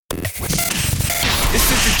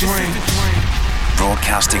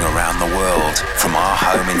Broadcasting around the world from our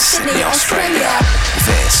home in Sydney, Australia.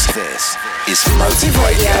 This is Motive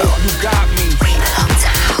Radio. You got me. We belong to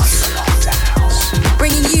house.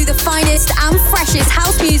 Bringing you the finest and freshest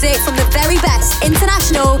house music from the very best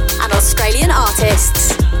international and Australian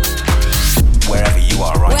artists. Wherever you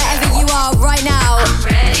are right now,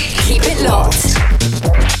 Keep it locked.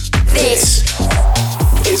 This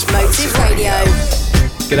is Motive Radio.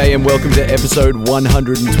 G'day and welcome to episode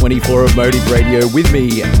 124 of Motive Radio with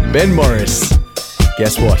me, Ben Morris.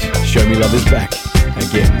 Guess what? Show Me Love is back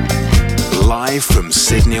again. live from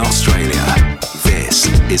Sydney, Australia. This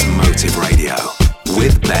is Motive Radio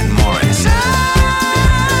with Ben Morris.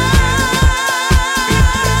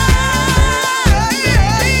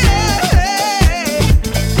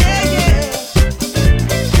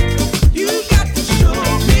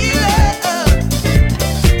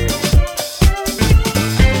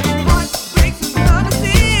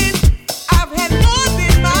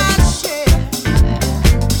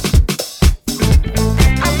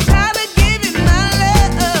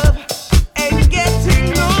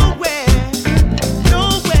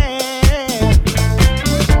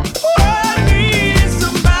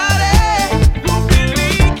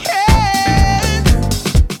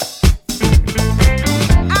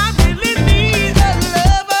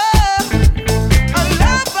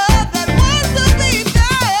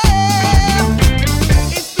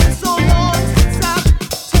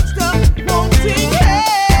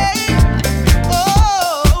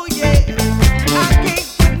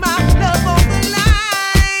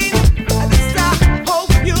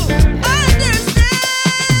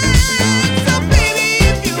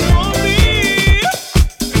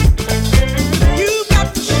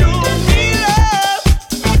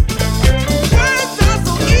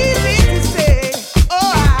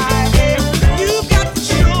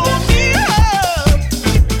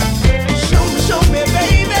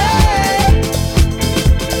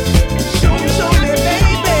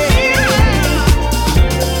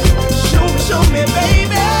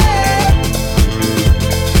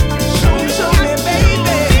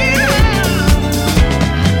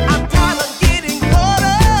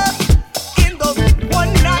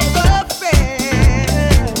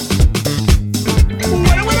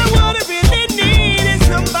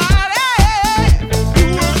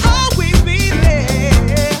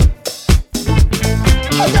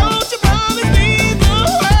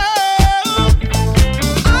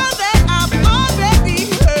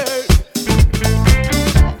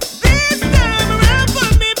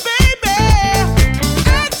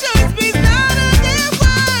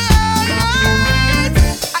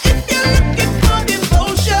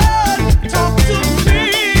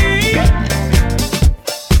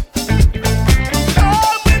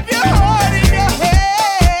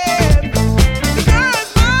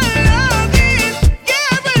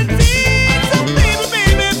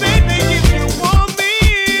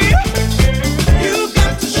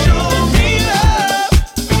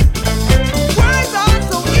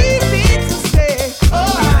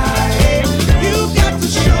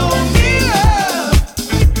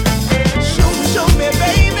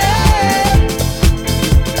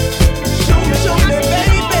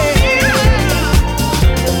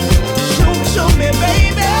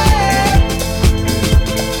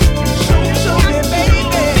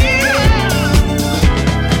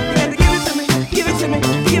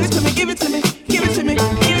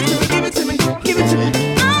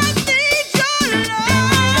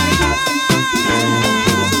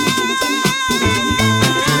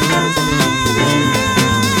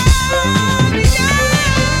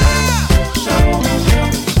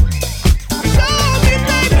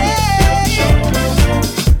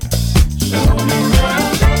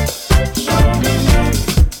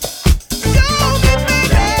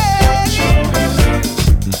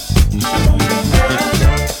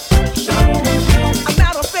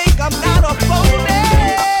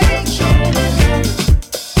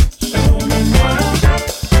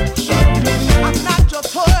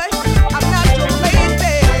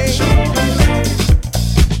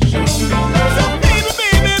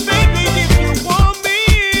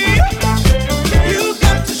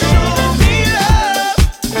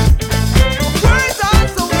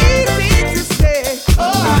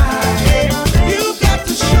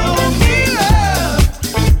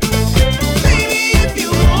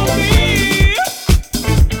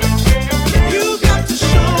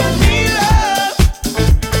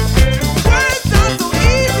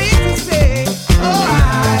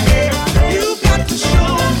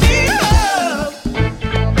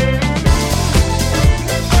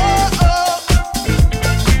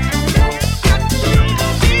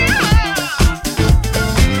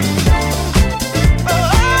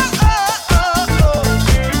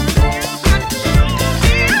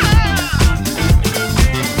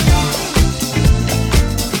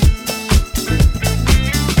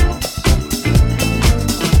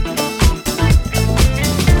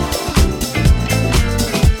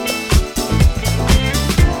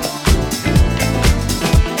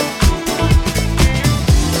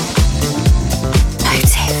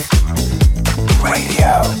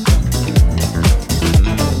 Disco.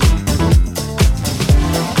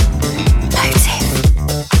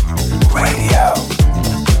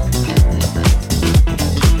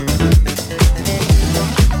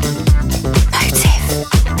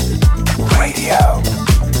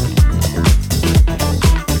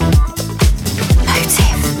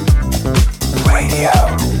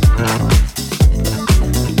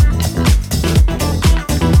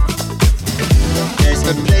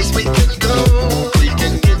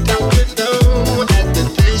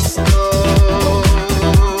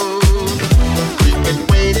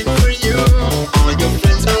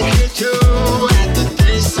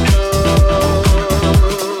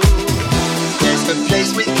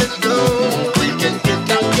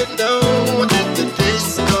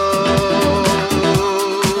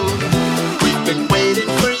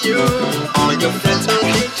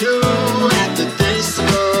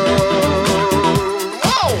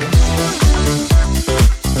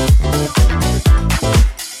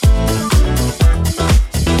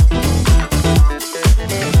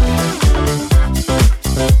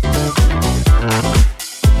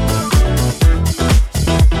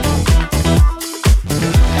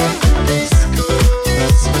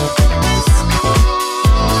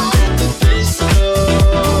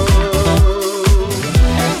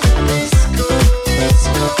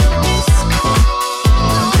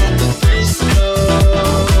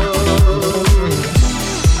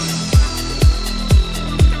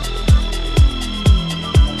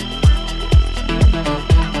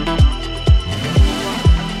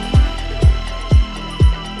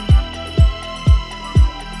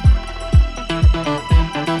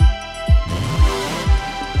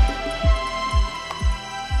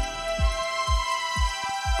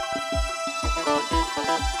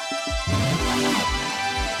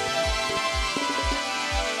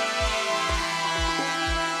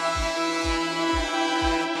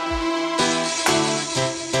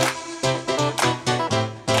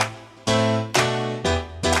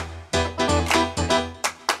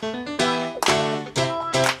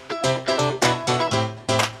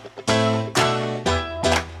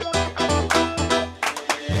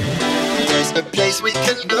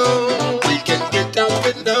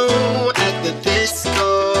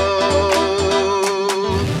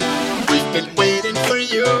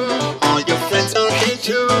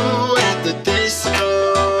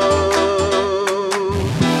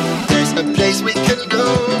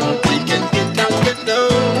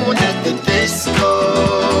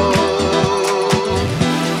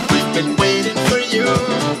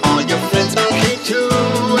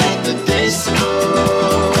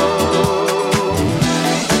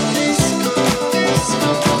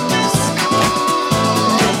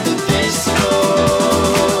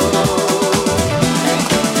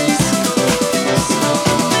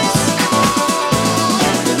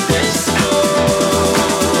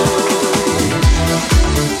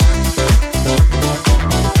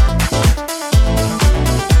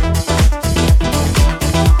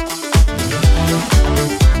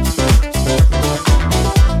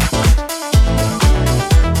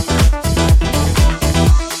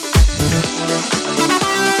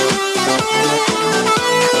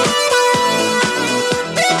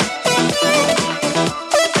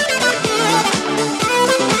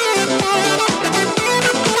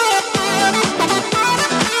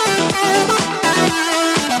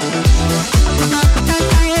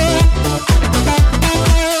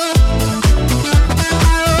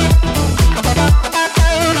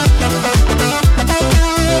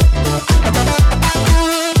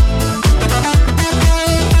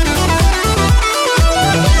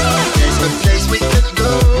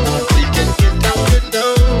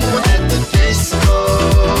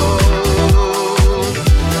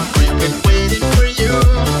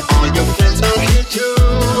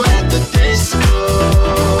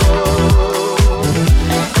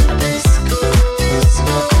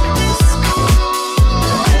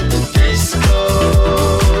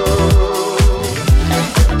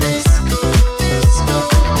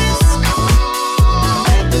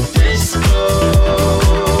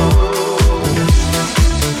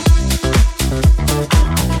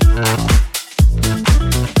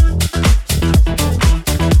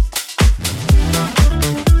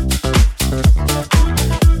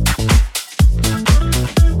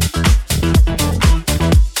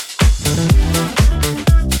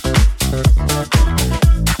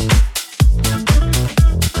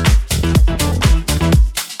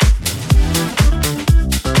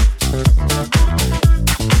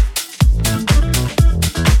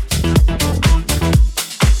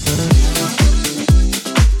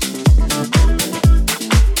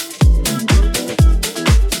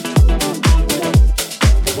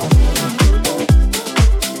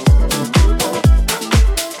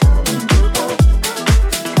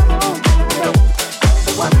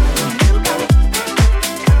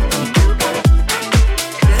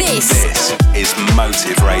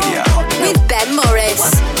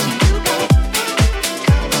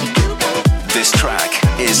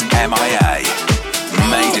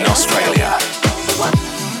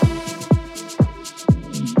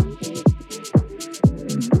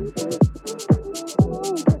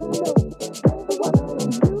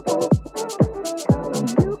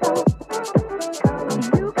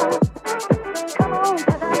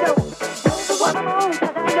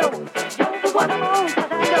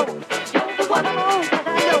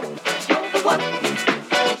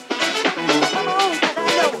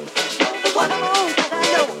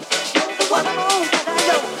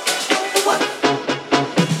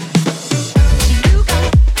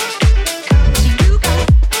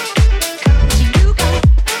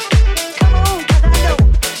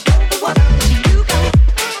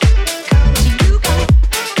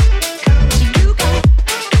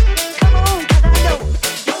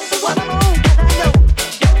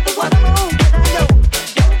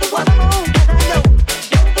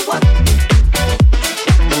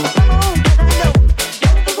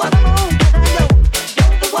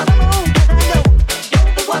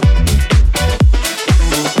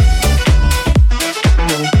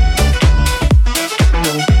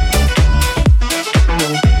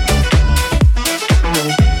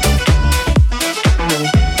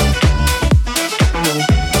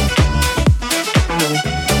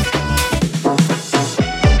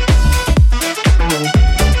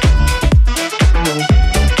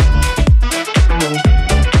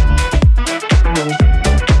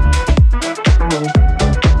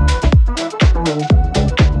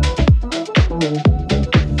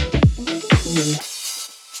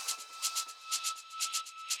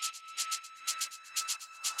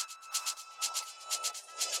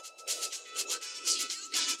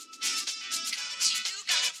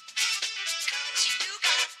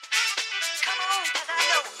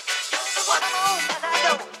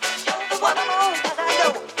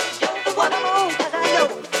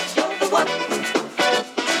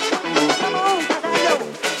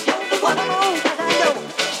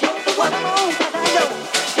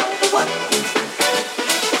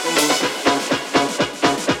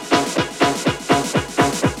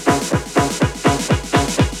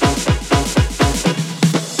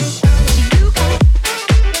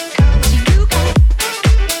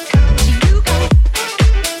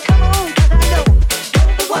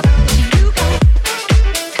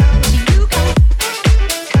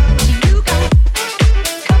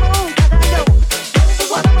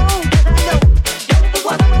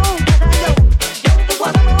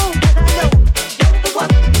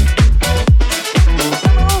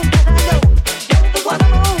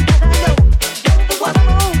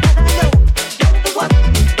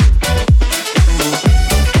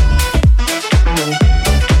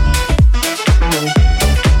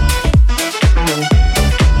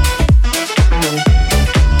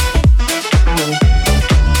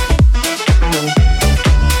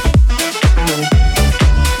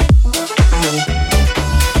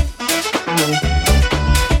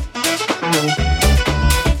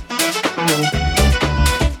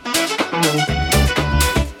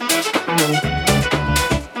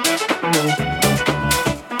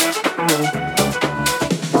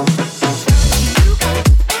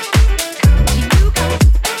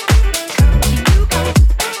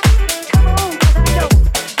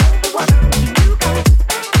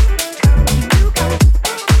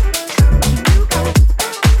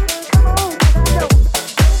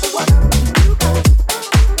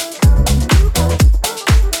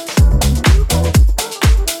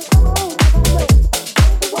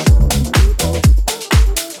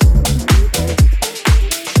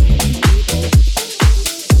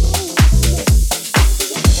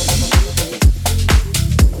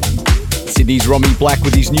 Germany's Romy Black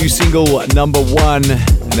with his new single, Number One.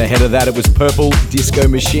 And ahead of that, it was Purple Disco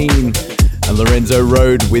Machine and Lorenzo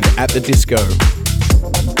Road with At the Disco.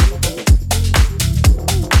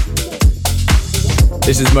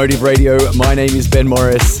 This is Motive Radio. My name is Ben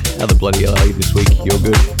Morris. How the bloody hell are you this week? You're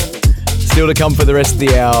good. Still to come for the rest of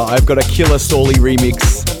the hour, I've got a killer Sawley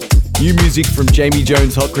remix, new music from Jamie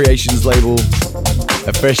Jones' Hot Creations label,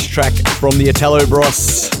 a fresh track from the Italo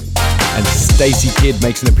Bros, and Stacey Kidd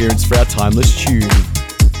makes an appearance for our timeless tune.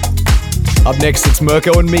 Up next, it's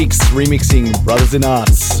Mirko and Meeks remixing Brothers in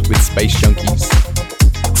Arts with Space Junkies.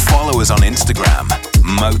 Follow us on Instagram,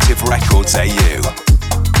 Motive Records AU.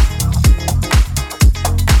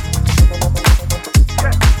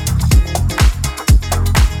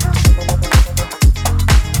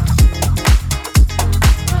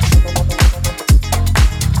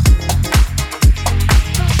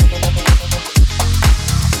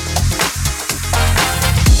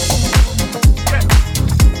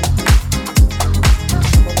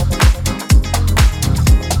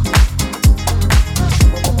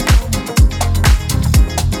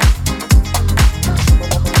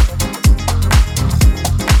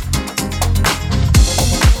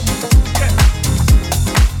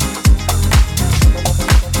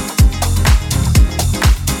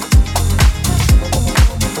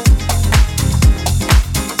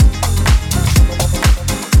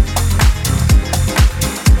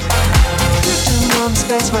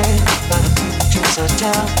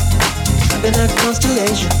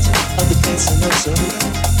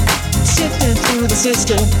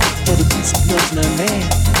 System for the peace of knows my name.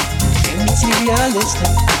 In the TV I listen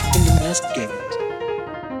in the master game.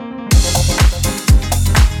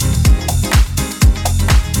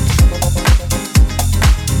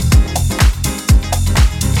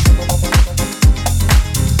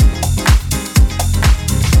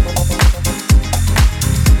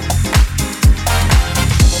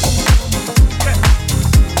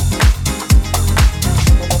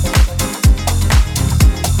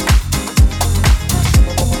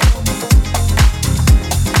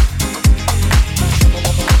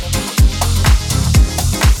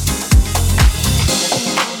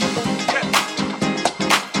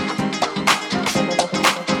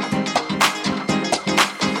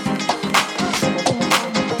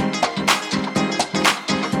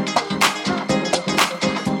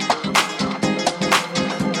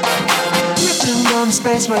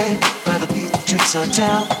 Spaceway by the Beatrix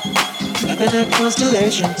Hotel. Living at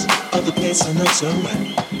constellations of the place I know so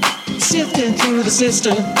well. Sifting through the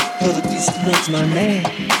system for the beast that knows my name.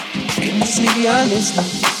 In the TV I listen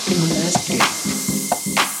in the last game.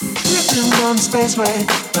 Drifting on the Spaceway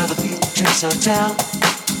by the Beatrix Hotel.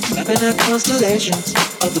 Living at constellations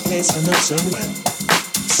of the place I know so well.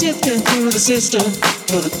 Sifting through the system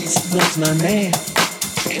for the beast that knows my name.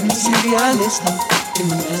 In the TV I listen in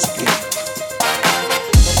the last game.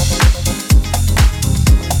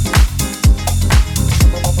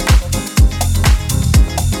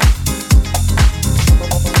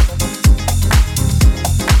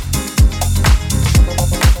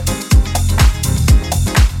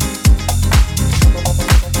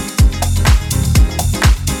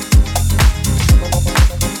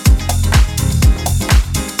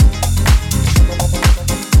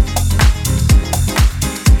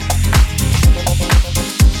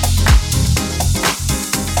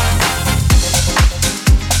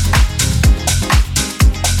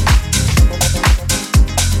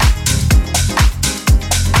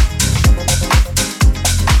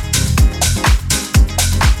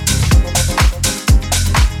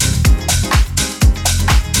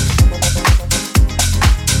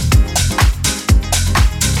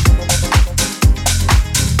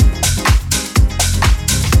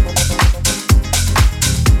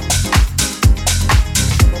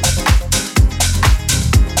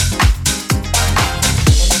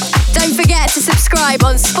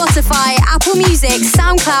 On Spotify, Apple Music,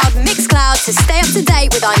 SoundCloud, Mixcloud to stay up to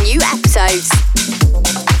date with our new episodes.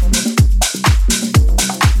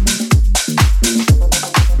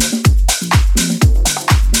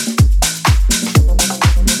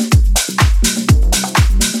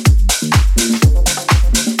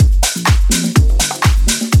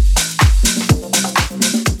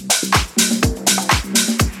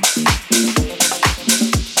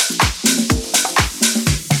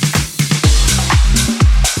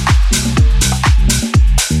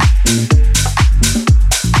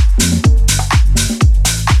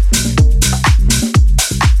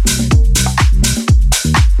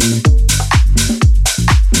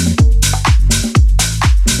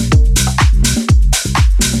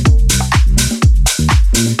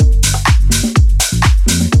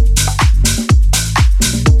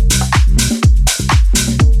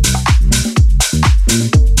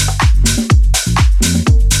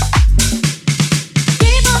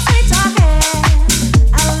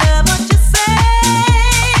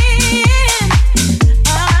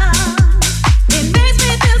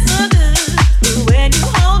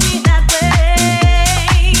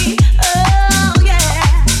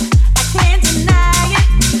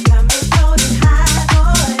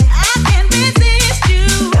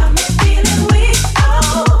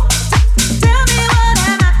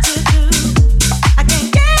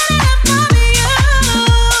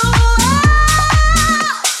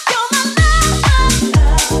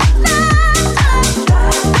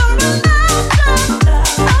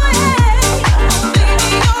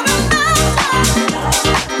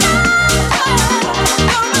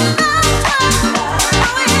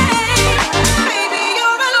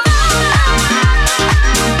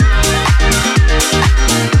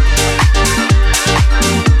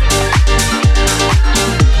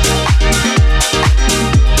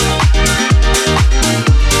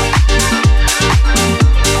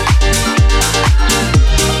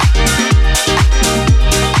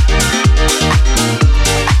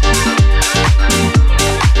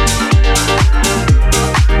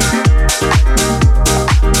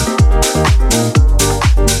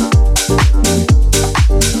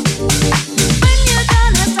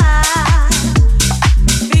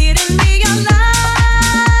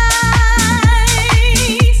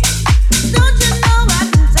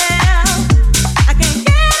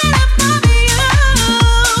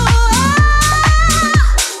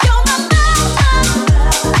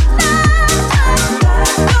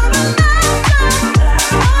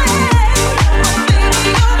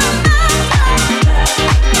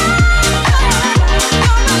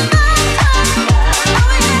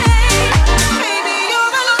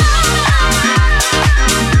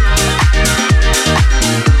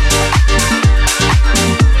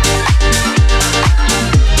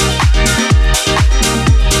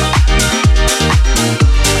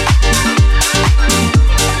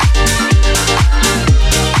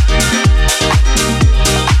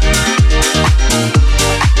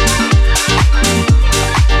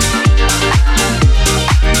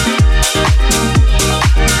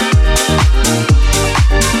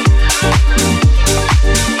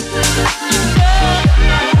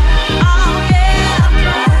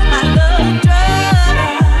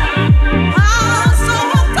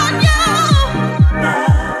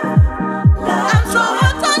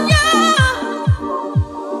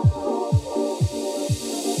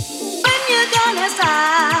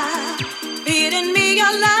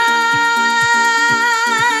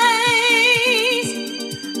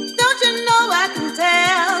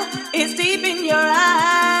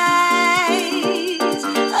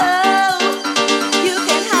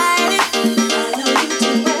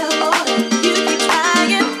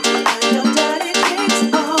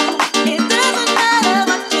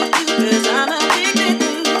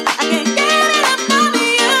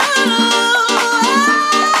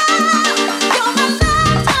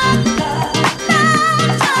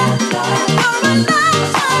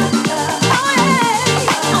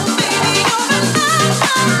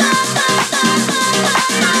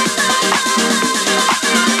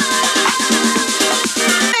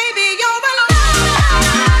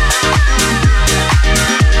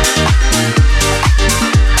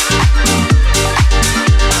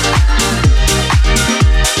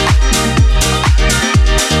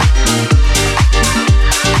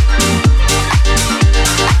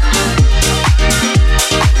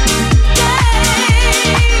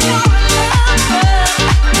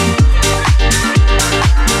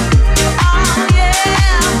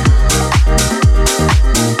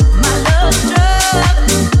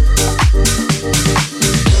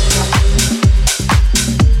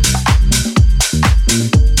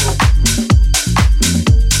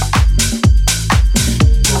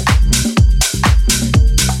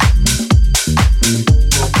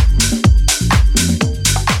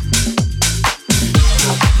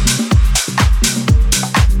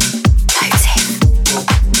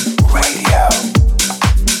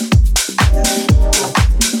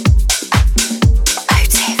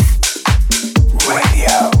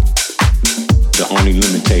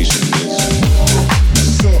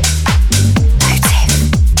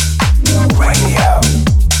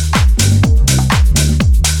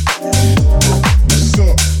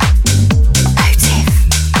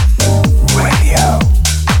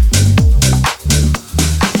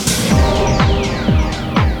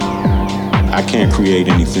 I can't create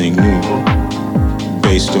anything new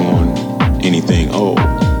based on anything old,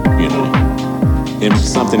 you know. And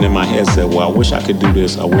something in my head said, well, I wish I could do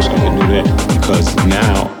this, I wish I could do that, because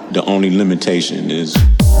now the only limitation is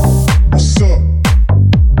what's up?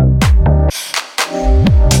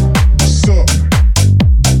 What's up?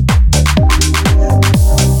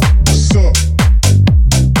 What's up?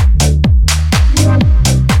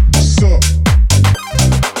 What's up?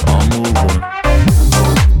 I'm moving.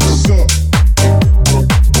 What's up?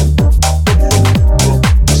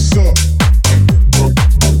 What's up?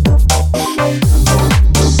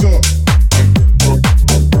 What's up?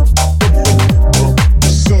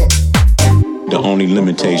 What's up? The only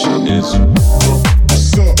limitation is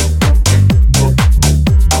what's up?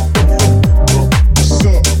 What's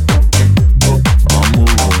up? I'm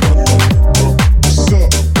moving. What's up?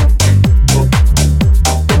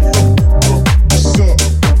 What's up?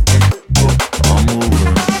 I'm moving.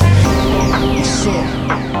 What's up?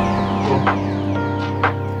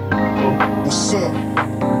 What's up?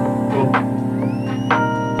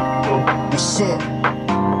 What's up?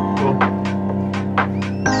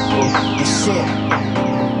 What's up?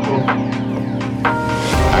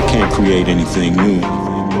 I can't create anything new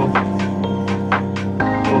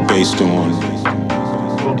based on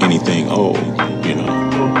anything old, you know.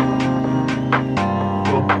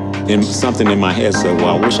 And something in my head said,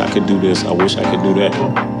 well, I wish I could do this, I wish I could do that.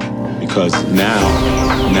 Because now,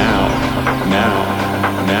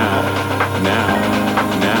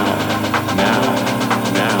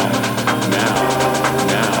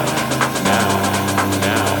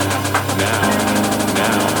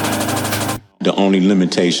 the only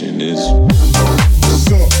limitation is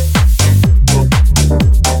what's up?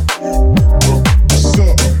 What's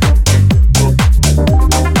up?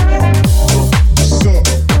 What's up?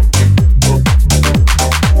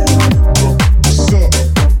 What's up?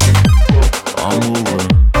 I'm moving.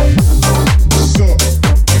 What's up?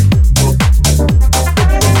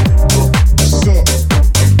 What's up?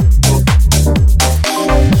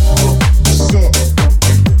 What's up?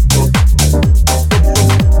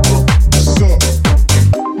 What's up?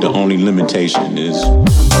 The only limitation is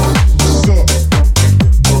what's up?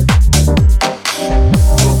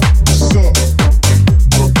 What's up?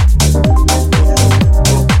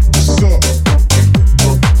 What's up?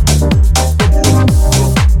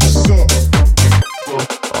 What's up?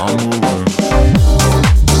 I'm moving.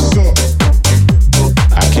 What's up?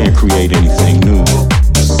 I can't create anything new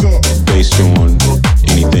based on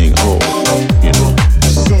anything old, you know.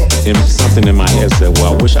 And something in my head said,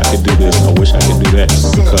 well, I wish I could do this, I wish I could do that,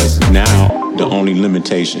 because now the only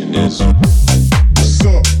limitation is what's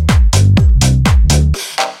up?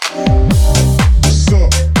 What's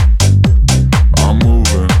up? I'm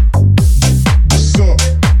moving. What's up?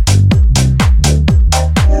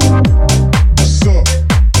 What's up?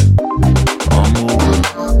 I'm moving.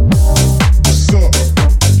 What's up?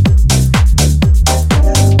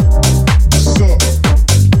 What's up?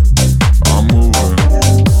 I'm moving.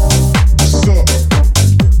 What's up?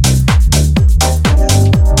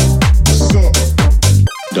 What's up?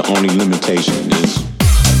 The only limitation is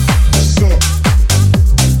what's up?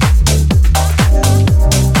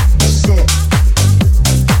 What's up?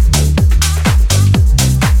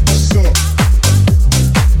 What's up?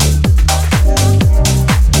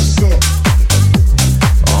 What's up?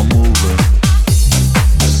 I'm moving.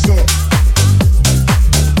 What's up?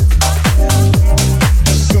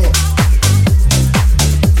 What's up?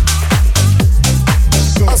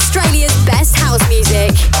 Australia's best house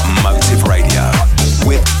music. Motive Radio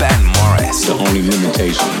with Ben Morris. The only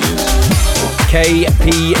limitation is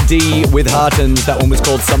KPD with Heartens. That one was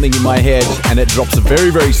called Something in My Head, and it drops very,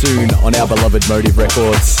 very soon on our beloved Motive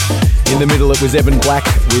Records. In the middle, it was Evan Black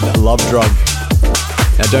with Love Drug.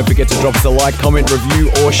 Now, don't forget to drop us a like, comment, review,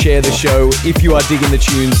 or share the show. If you are digging the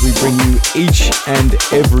tunes we bring you each and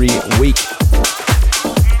every week.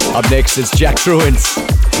 Up next, it's Jack Truant.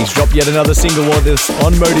 He's dropped yet another single with us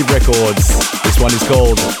on Motive Records. This one is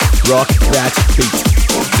called Rock That Beat.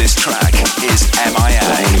 This track is MIA,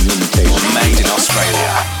 made in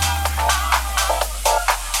Australia.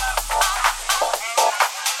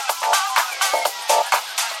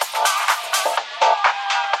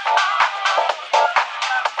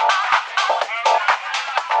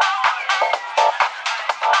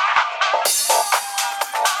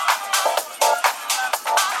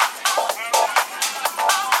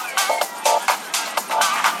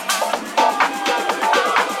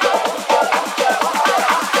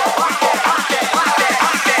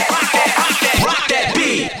 Rock that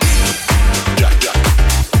beat.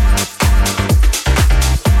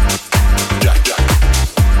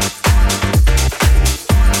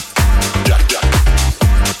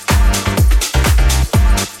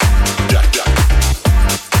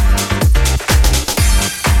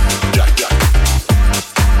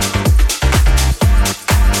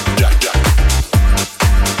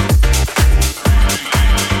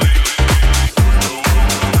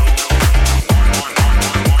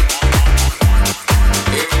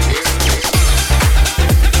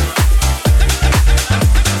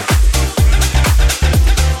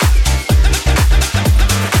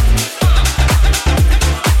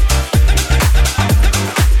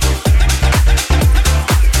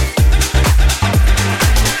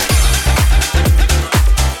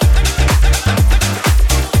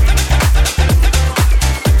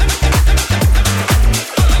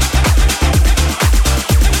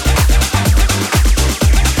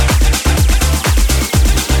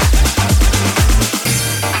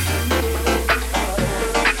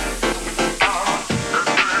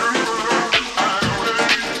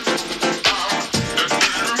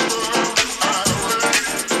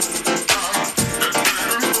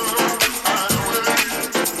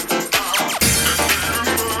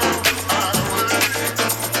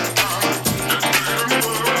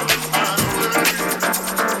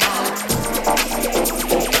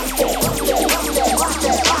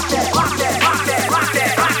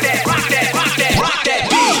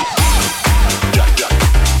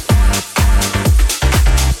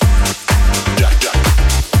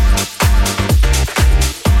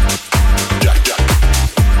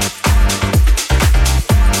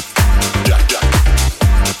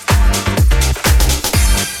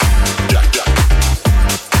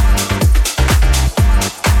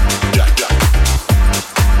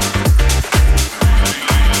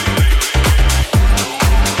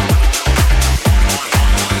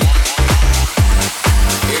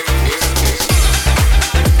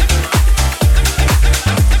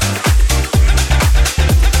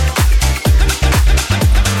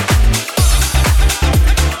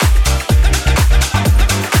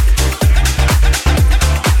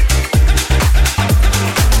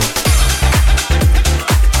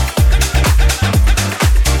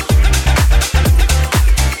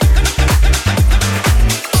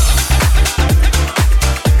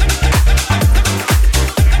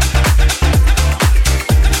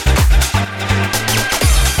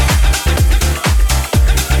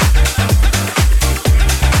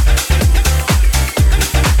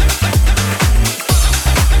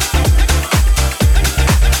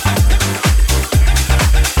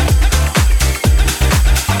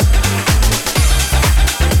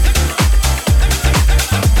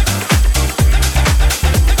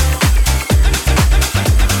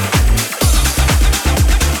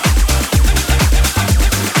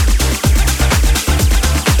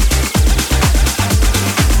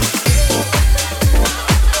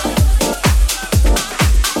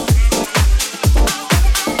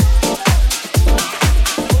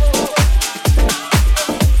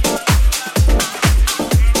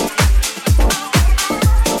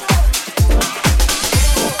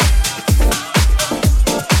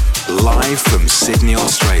 from Sydney,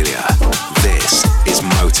 Australia, this is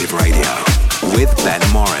Motive Radio with Ben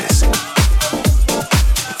Morris.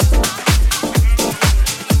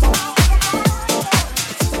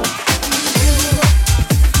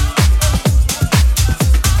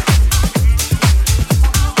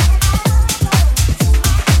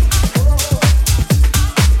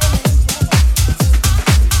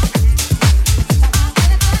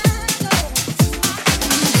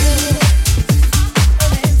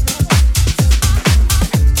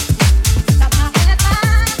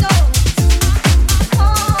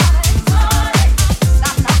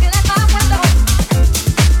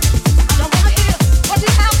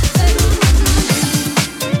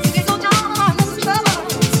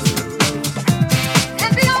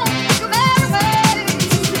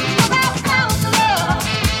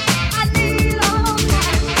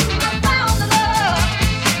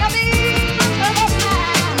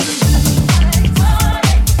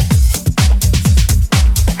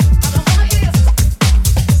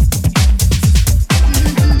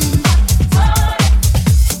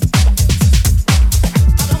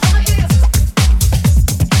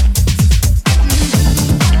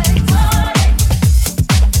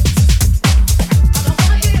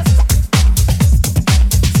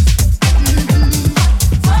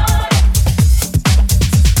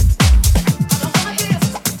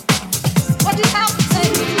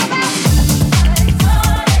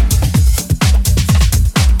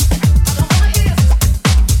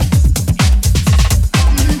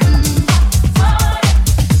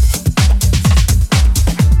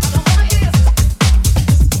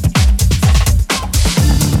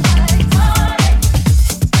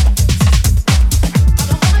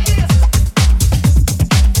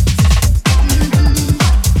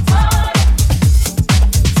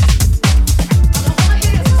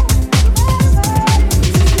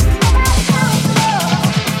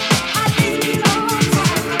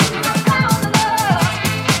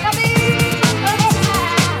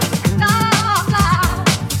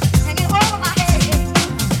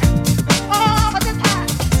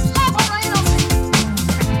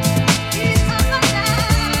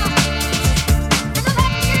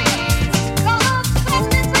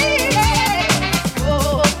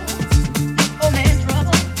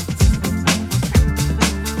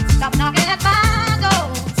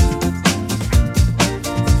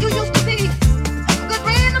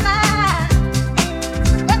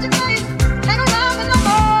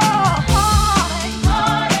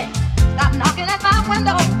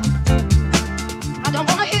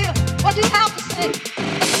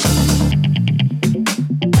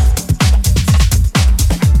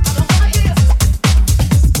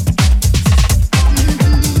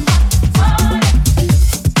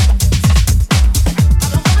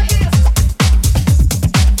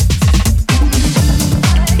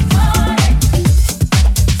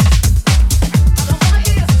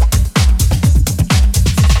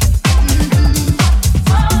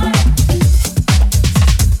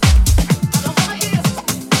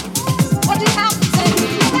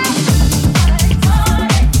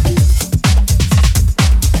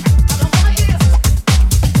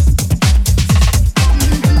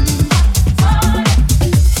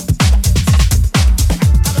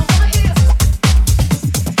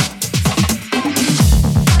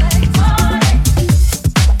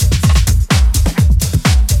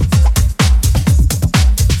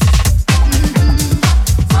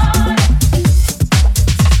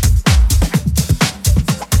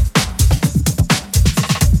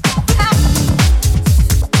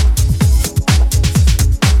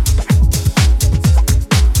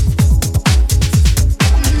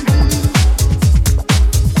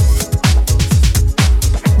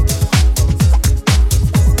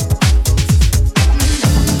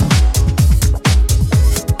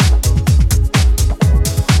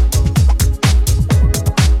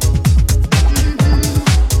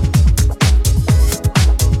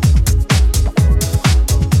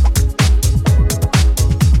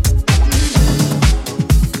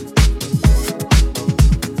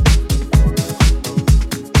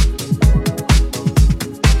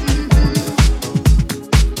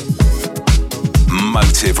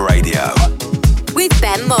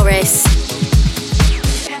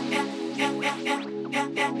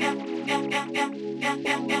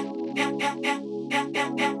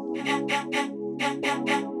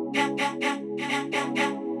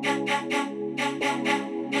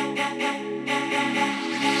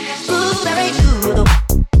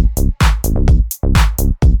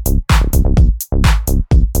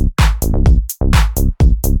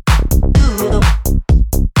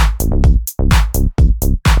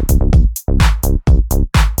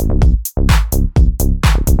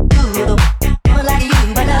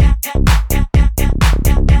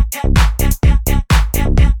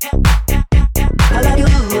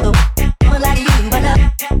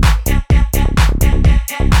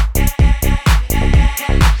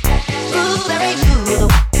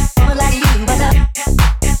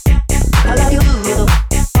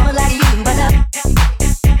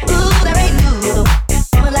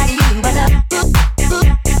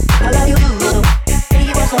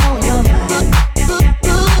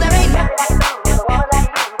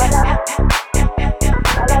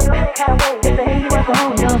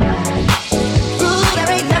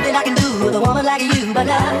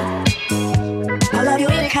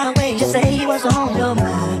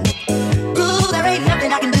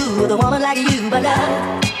 the woman like you, but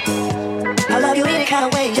I love you any kind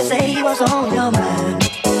of way. Just say what's on your mind.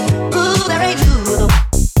 Ooh, there ain't you.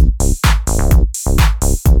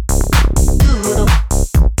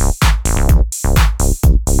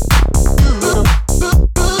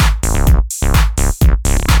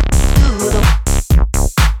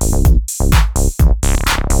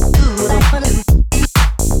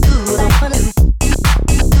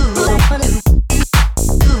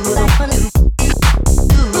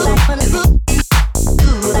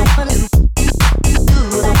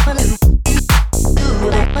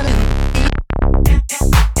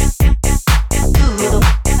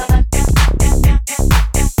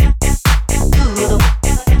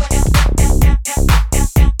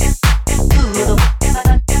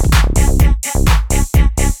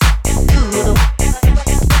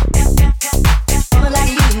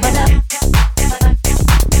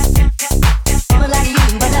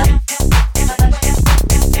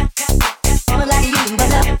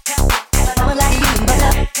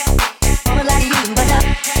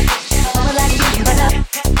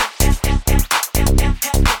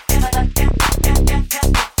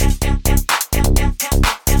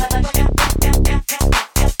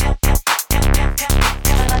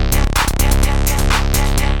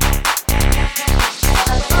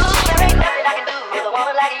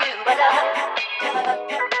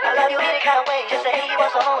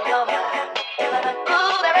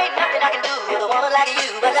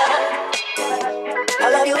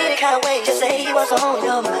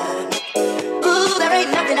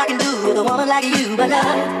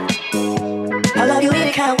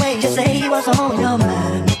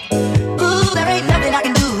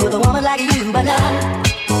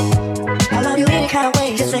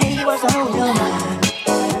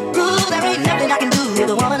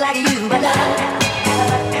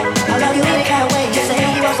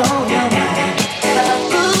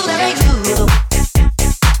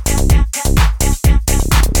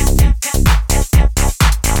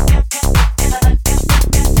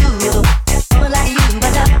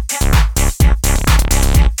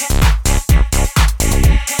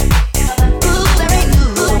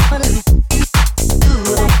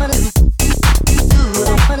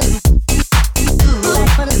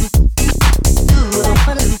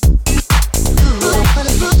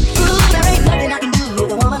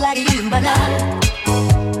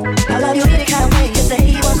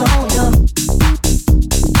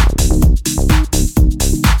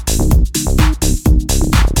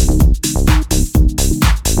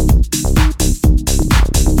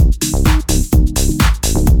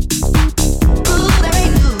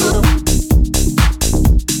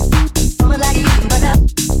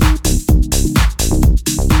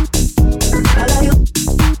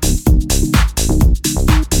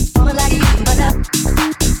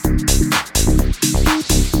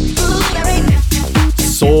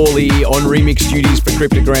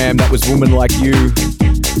 Cryptogram, that was Woman Like You.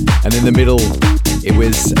 And in the middle, it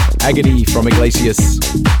was Agony from Iglesias.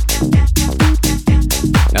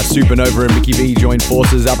 Now Supernova and Mickey B join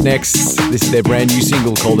forces up next. This is their brand new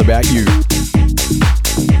single called About You.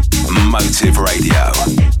 Motive Radio.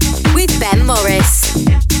 With Ben Morris.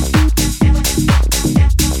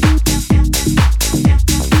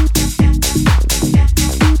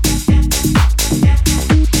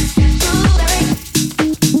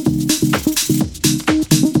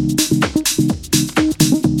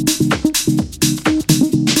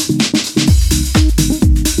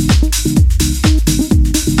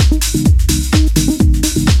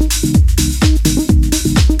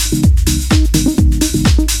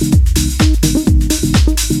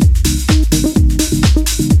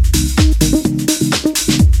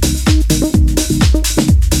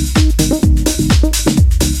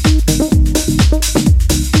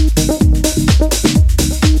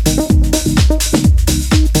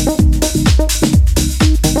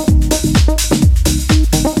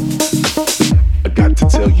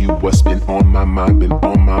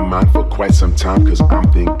 Time, cause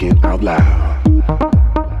I'm thinking out loud.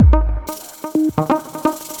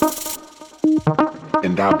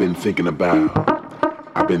 And I've been thinking about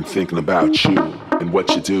you and what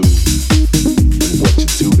you do. And what you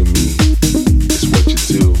do to me is what you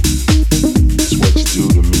do. It's what you do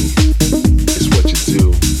to me. It's what you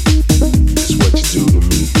do. It's what you do to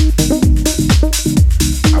me.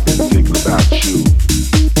 I've been thinking about you.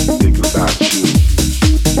 Thinking about you.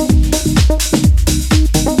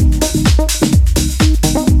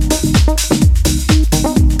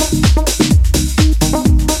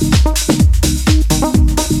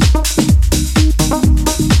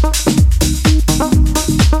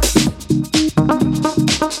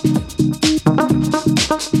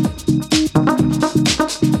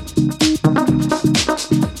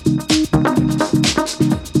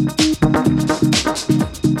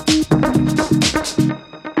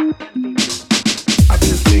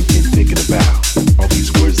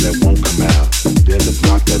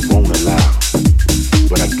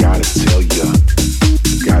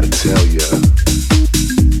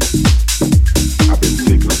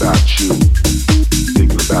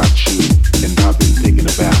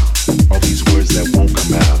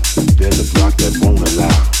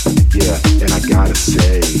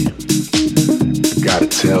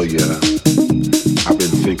 I've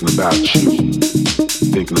been thinking about you,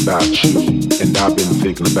 and I've been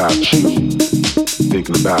thinking about you,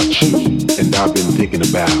 and I've been thinking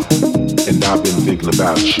about, and I've been thinking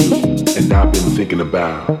about you, and I've been thinking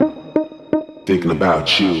about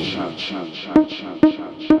you.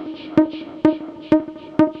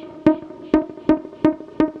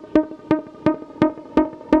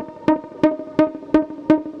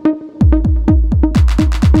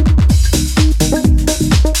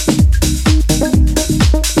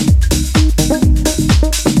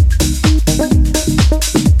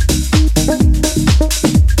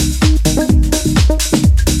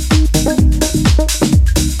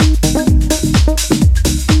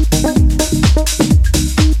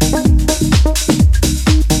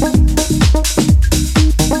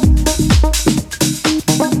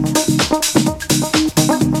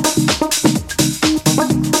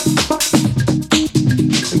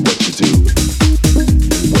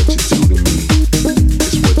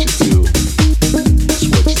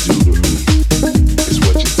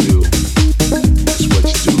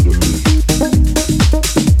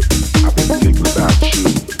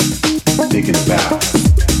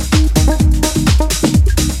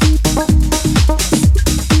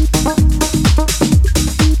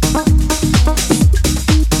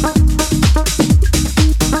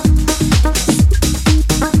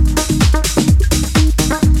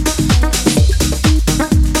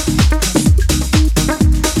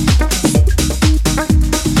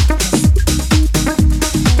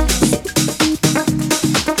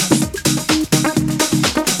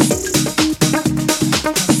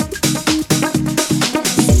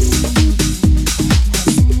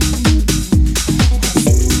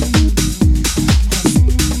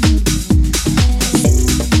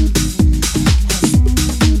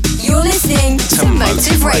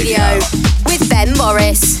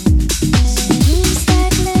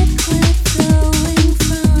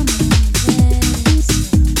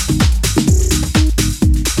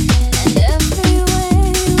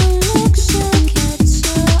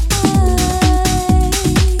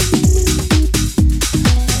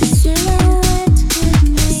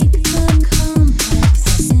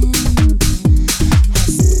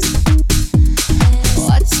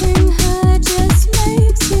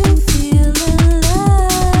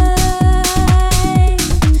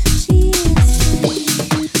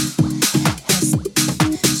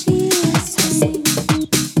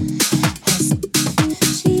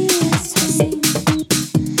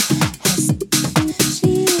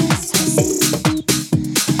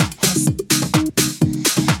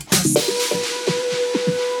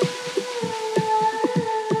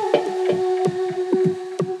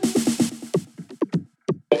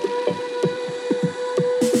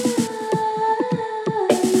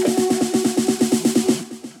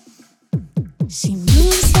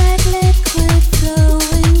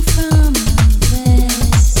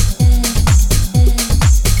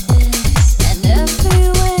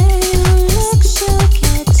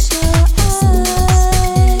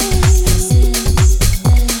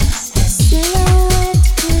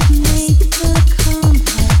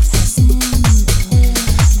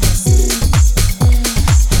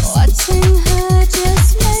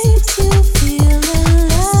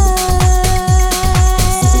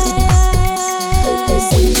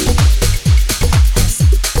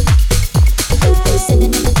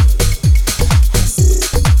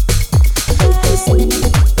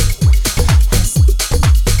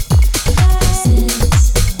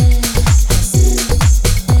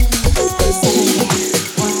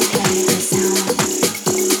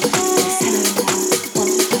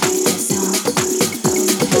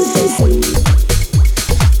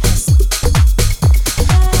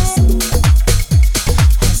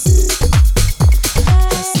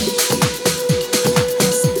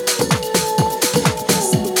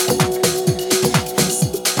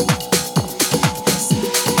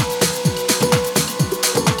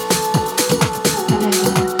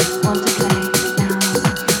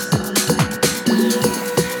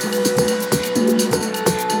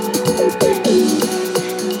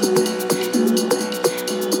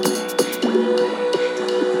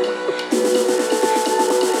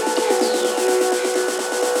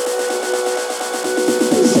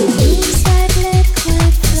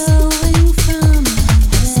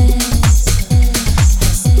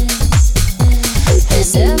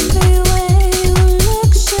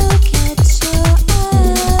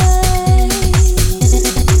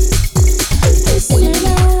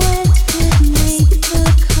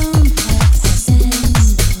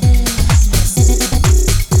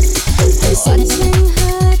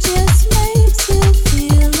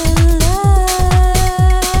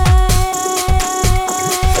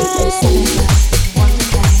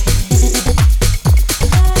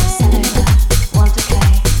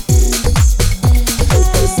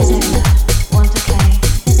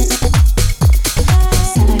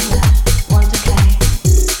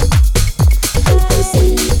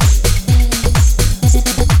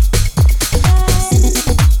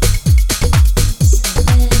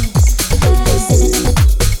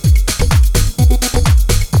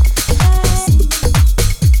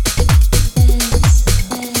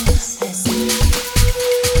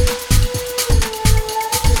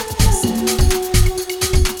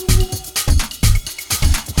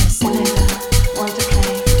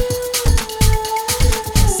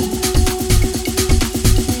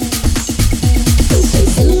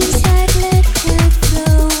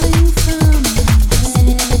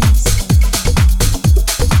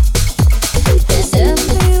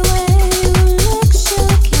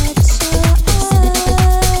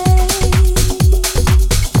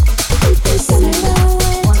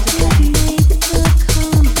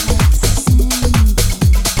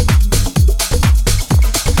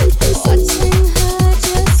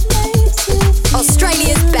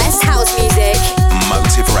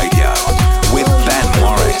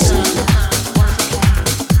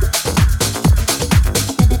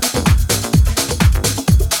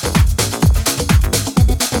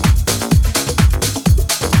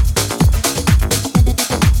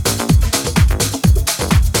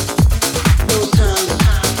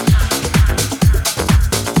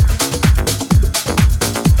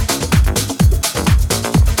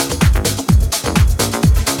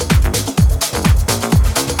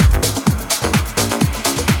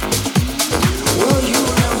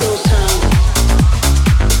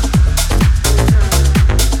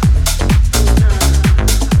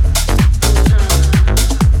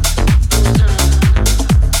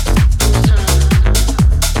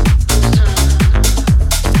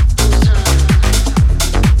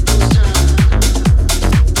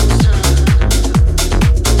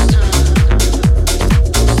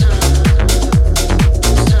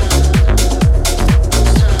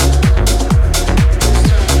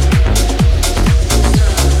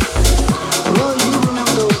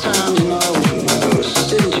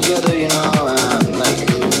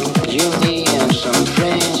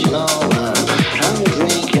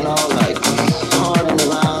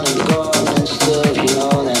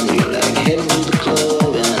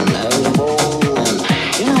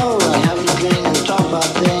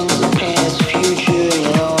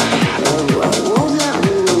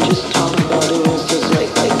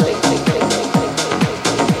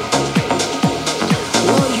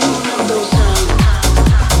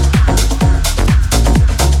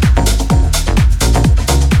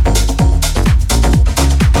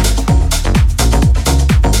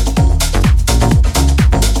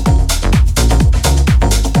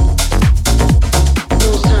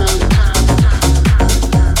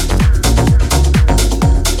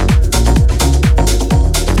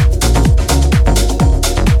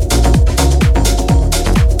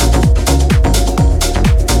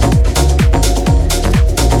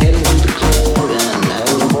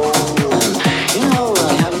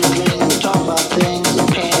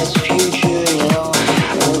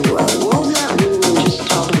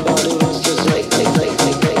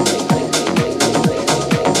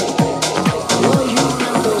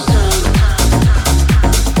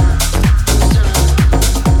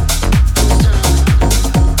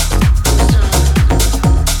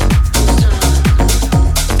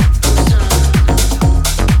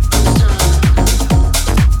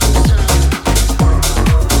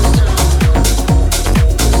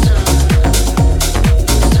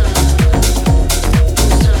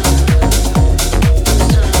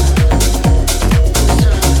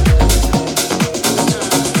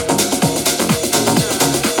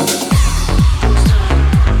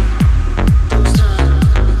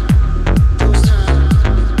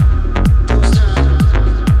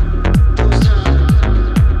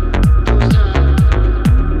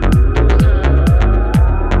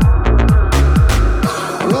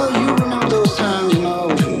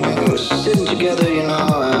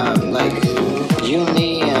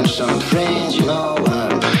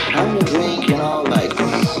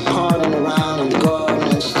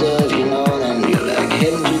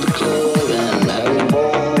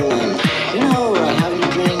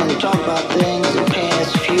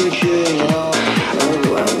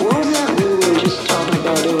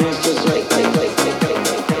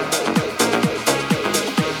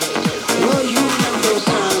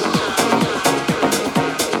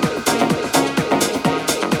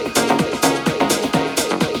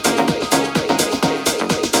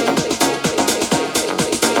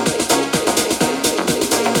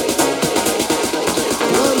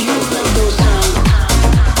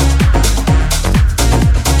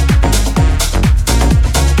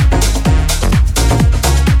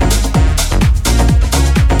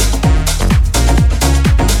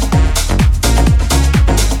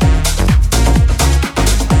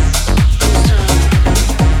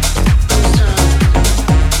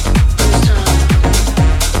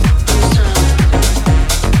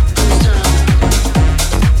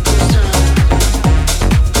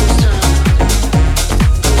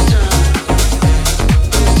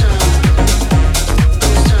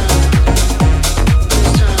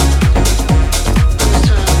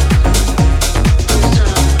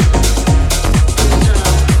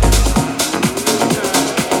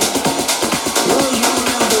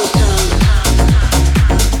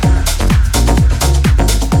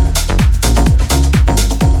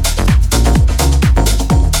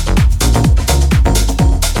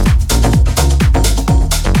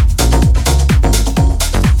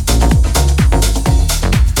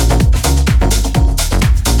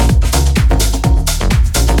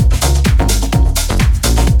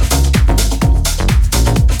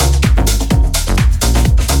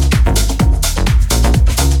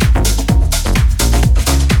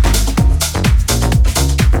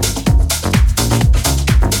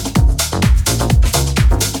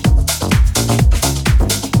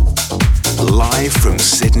 Live from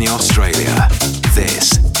Sydney, Australia,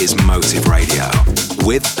 this is Motive Radio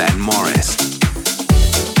with Ben Morris.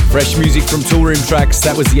 Fresh music from Toolroom Tracks,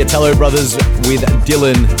 that was the Italo Brothers with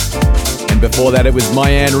Dylan. And before that it was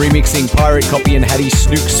Mayan remixing Pirate Copy and Hattie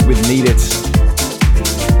Snooks with Need It.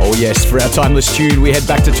 Oh yes, for our timeless tune we head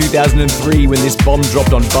back to 2003 when this bomb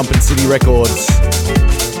dropped on Bumpin' City Records.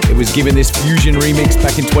 It was given this fusion remix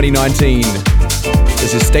back in 2019.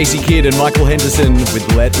 This is Stacey Kidd and Michael Henderson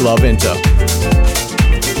with Let Love Enter.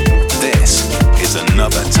 This is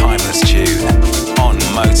another timeless tune on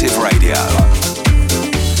Motive Radio.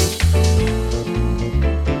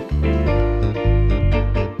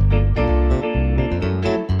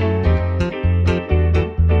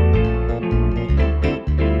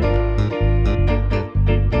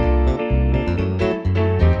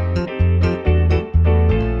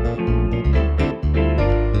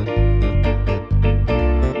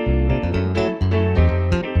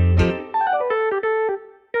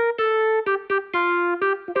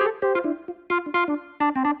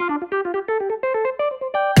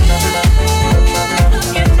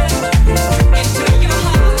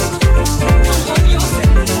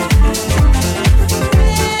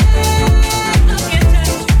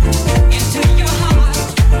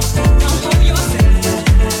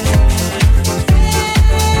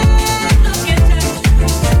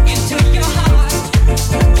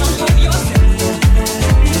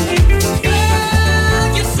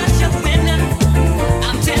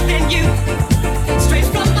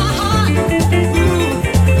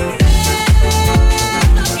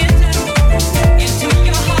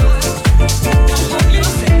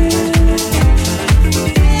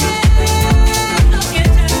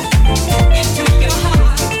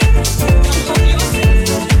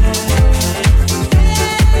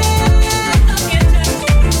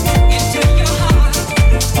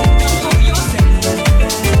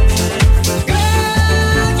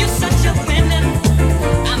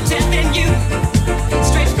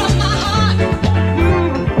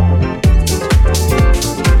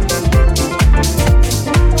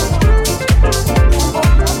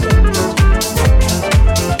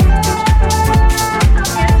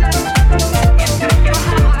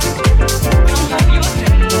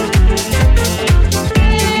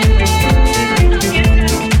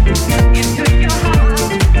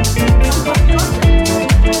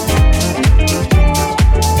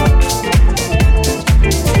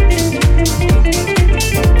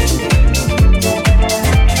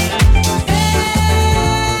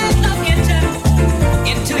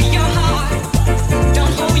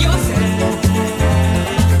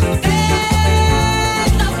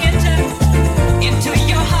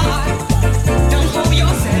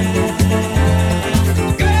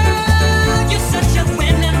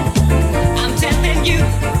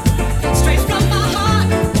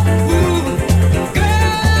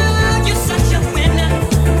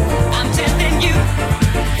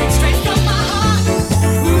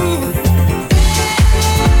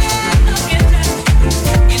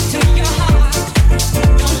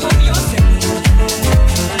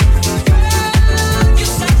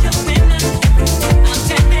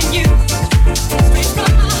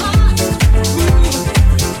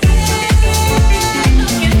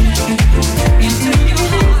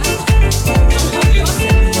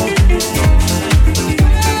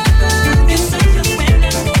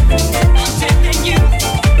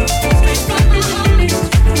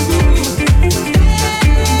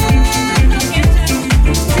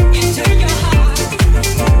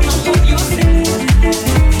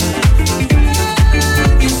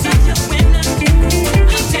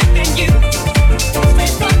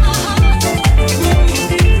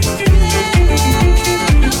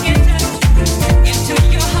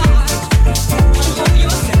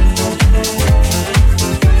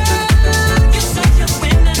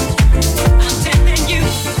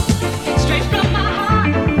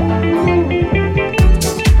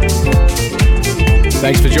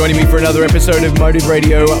 Thanks for joining me for another episode of Motive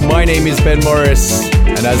Radio. My name is Ben Morris,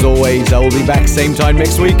 and as always, I will be back same time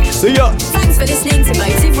next week. See ya! Thanks for listening to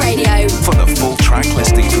Motive Radio. For the full track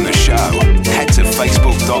listing from the show, head to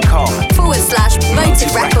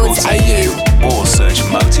facebook.com/Motive Records AU or search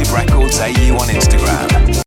Motive Records AU on Instagram.